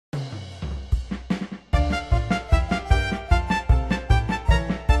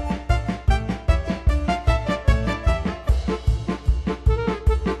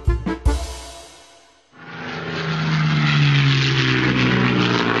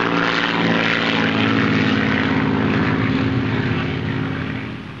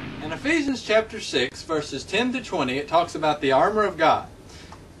chapter 6, verses 10 to 20, it talks about the armor of God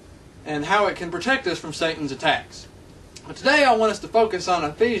and how it can protect us from Satan's attacks. But today I want us to focus on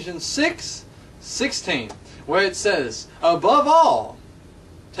Ephesians 6:16, where it says, "Above all,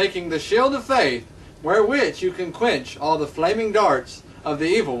 taking the shield of faith, wherewith you can quench all the flaming darts of the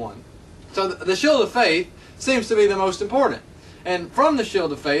evil one." So the shield of faith seems to be the most important. And from the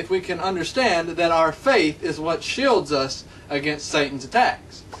shield of faith, we can understand that our faith is what shields us against Satan's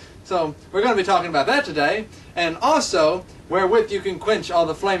attacks. So we're going to be talking about that today. And also, wherewith you can quench all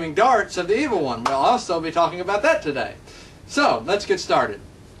the flaming darts of the evil one. We'll also be talking about that today. So, let's get started.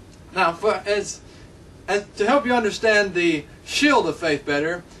 Now, to help you understand the shield of faith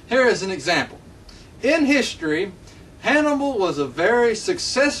better, here is an example. In history, Hannibal was a very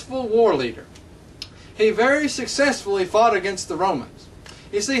successful war leader. He very successfully fought against the Romans.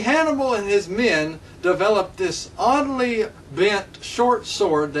 You see, Hannibal and his men developed this oddly bent short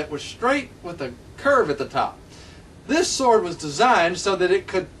sword that was straight with a curve at the top. This sword was designed so that it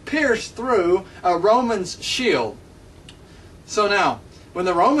could pierce through a Roman's shield. So now, when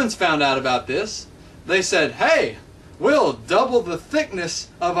the Romans found out about this, they said, "Hey, we'll double the thickness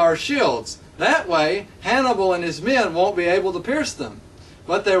of our shields. That way, Hannibal and his men won't be able to pierce them."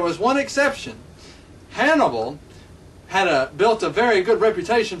 But there was one exception. Hannibal had built a very good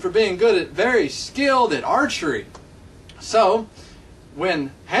reputation for being very skilled at archery. So,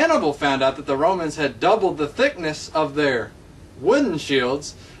 when Hannibal found out that the Romans had doubled the thickness of their wooden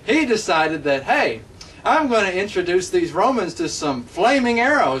shields, he decided that, hey, I'm going to introduce these Romans to some flaming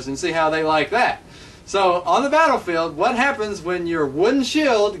arrows and see how they like that. So, on the battlefield, what happens when your wooden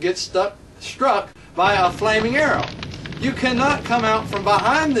shield gets struck by a flaming arrow? You cannot come out from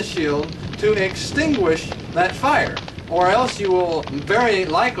behind the shield to extinguish that fire, or else you will very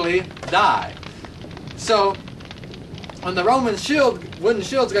likely die. So, when the Roman wooden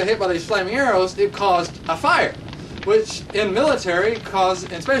shields got hit by these flaming arrows, it caused a fire, which in military,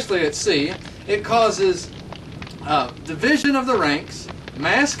 especially at sea, it causes division of the ranks,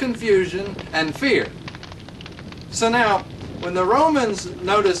 mass confusion, and fear. So now, when the Romans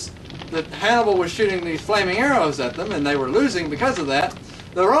noticed that Hannibal was shooting these flaming arrows at them, and they were losing because of that,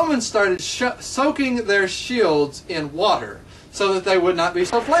 the Romans started soaking their shields in water so that they would not be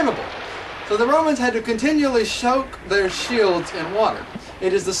so flammable. So the Romans had to continually soak their shields in water.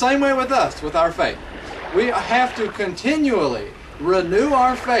 It is the same way with us, with our faith. We have to continually renew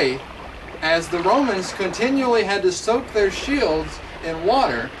our faith, as the Romans continually had to soak their shields in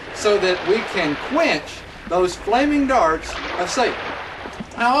water so that we can quench those flaming darts of Satan.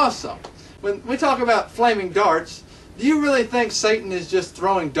 Now also, when we talk about flaming darts, do you really think Satan is just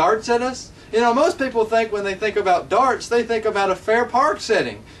throwing darts at us? You know, most people think when they think about darts, they think about a fair park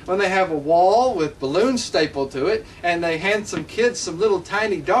setting, when they have a wall with balloons stapled to it, and they hand some kids some little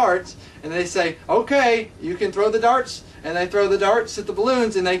tiny darts, and they say, "Okay, you can throw the darts," and they throw the darts at the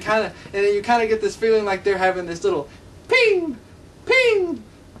balloons, and you kind of get this feeling like they're having this little ping, ping,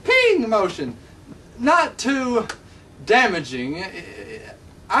 ping motion. Not too damaging.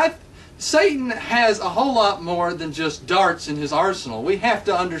 Satan has a whole lot more than just darts in his arsenal. We have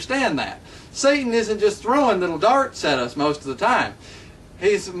to understand that. Satan isn't just throwing little darts at us most of the time.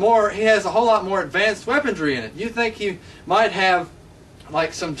 He has a whole lot more advanced weaponry in it. You think he might have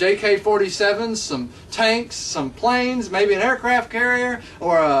like some JK-47s, some tanks, some planes, maybe an aircraft carrier,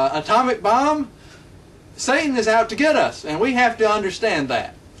 or an atomic bomb? Satan is out to get us, and we have to understand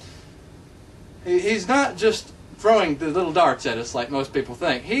that. He's not just throwing the little darts at us like most people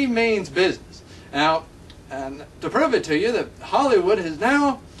think. He means business. Now, and to prove it to you, that Hollywood has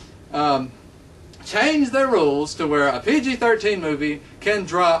now changed their rules to where a PG-13 movie can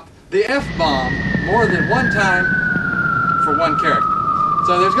drop the F-bomb more than one time for one character.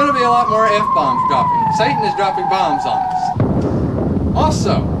 So there's going to be a lot more F-bombs dropping. Satan is dropping bombs on us.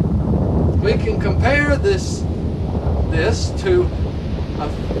 Also, we can compare this to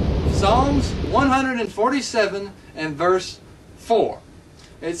Psalms 147 and verse 4.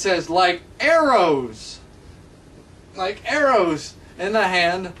 It says, like arrows in the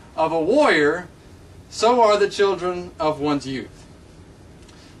hand of a warrior, so are the children of one's youth.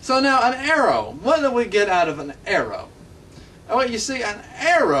 So now an arrow, what do we get out of an arrow? Well, you see, an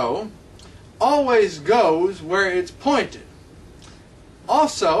arrow always goes where it's pointed.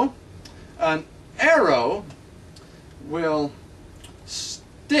 Also, an arrow will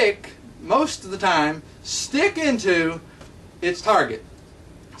most of the time, stick into its target.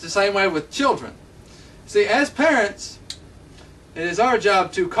 It's the same way with children. See, as parents, it is our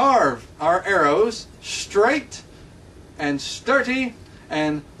job to carve our arrows straight and sturdy,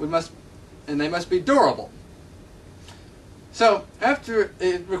 and they must be durable. So after,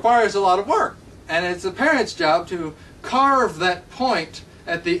 it requires a lot of work, and it's a parent's job to carve that point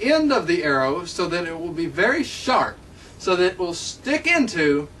at the end of the arrow so that it will be very sharp, so that it will stick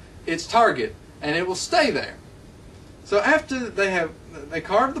into its target and it will stay there. So after they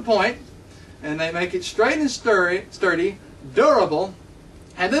carve the point and they make it straight and sturdy, durable,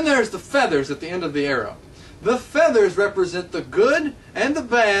 and then there's the feathers at the end of the arrow. The feathers represent the good and the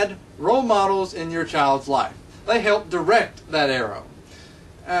bad role models in your child's life. They help direct that arrow.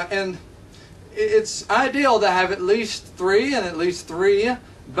 And it's ideal to have at least three and at least three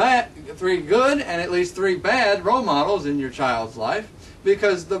good and at least three bad role models in your child's life,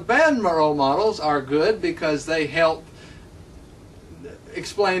 because the bad role models are good because they help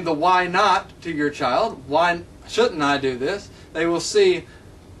explain the why not to your child. Why shouldn't I do this? They will see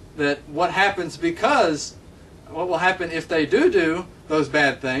that what will happen if they do those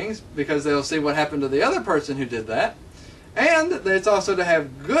bad things, because they'll see what happened to the other person who did that. And it's also to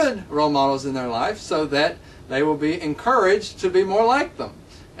have good role models in their life so that they will be encouraged to be more like them,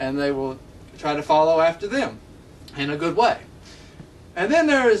 and they will try to follow after them in a good way. And then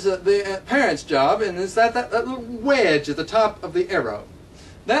there is the parent's job, and it's that little wedge at the top of the arrow.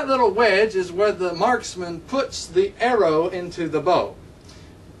 That little wedge is where the marksman puts the arrow into the bow.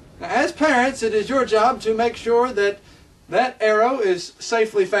 Now, as parents, it is your job to make sure that that arrow is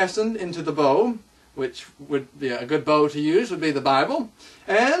safely fastened into the bow, which would be a good bow to use would be the Bible.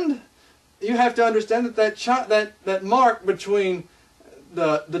 And you have to understand that that mark between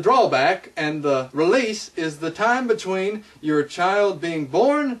the drawback and the release is the time between your child being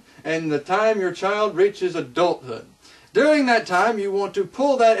born and the time your child reaches adulthood. During that time, you want to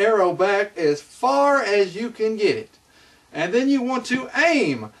pull that arrow back as far as you can get it. And then you want to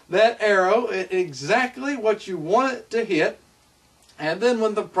aim that arrow at exactly what you want it to hit. And then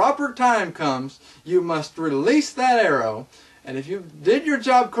when the proper time comes, you must release that arrow. And if you did your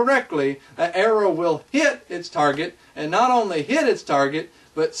job correctly, that arrow will hit its target, and not only hit its target,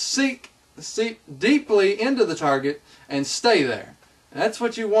 but seep deeply into the target and stay there. And that's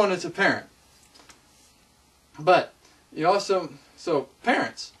what you want as a parent. But you also, so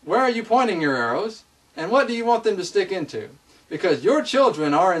parents, where are you pointing your arrows? And what do you want them to stick into? Because your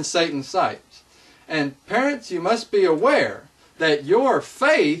children are in Satan's sights. And parents, you must be aware that your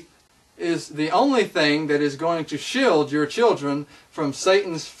faith is the only thing that is going to shield your children from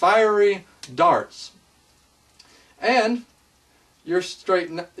Satan's fiery darts. And your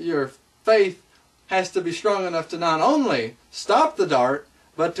faith has to be strong enough to not only stop the dart,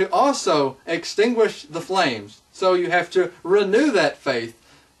 but to also extinguish the flames. So you have to renew that faith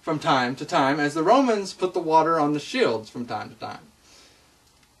from time to time, as the Romans put the water on the shields from time to time.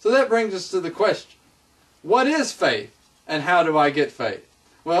 So that brings us to the question, what is faith, and how do I get faith?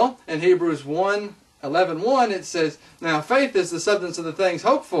 Well, in Hebrews 11:1 it says, now faith is the substance of the things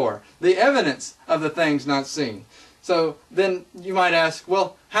hoped for, the evidence of the things not seen. So then you might ask,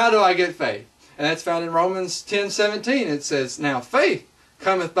 well, how do I get faith? And that's found in Romans 10:17. It says, now faith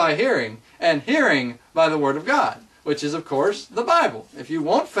cometh by hearing, and hearing by the word of God, which is, of course, the Bible. If you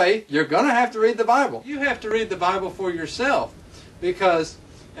want faith, you're going to have to read the Bible. You have to read the Bible for yourself, because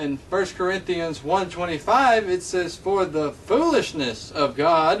in 1 Corinthians 1:25 it says, for the foolishness of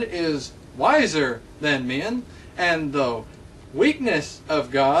God is wiser than men, and the weakness of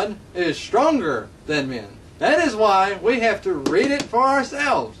God is stronger than men. That is why we have to read it for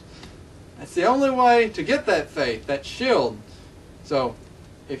ourselves. That's the only way to get that faith, that shield. So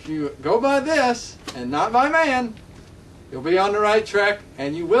if you go by this and not by man, you'll be on the right track,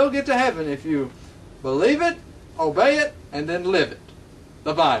 and you will get to heaven if you believe it, obey it, and then live it.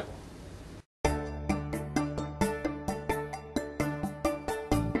 The Bible.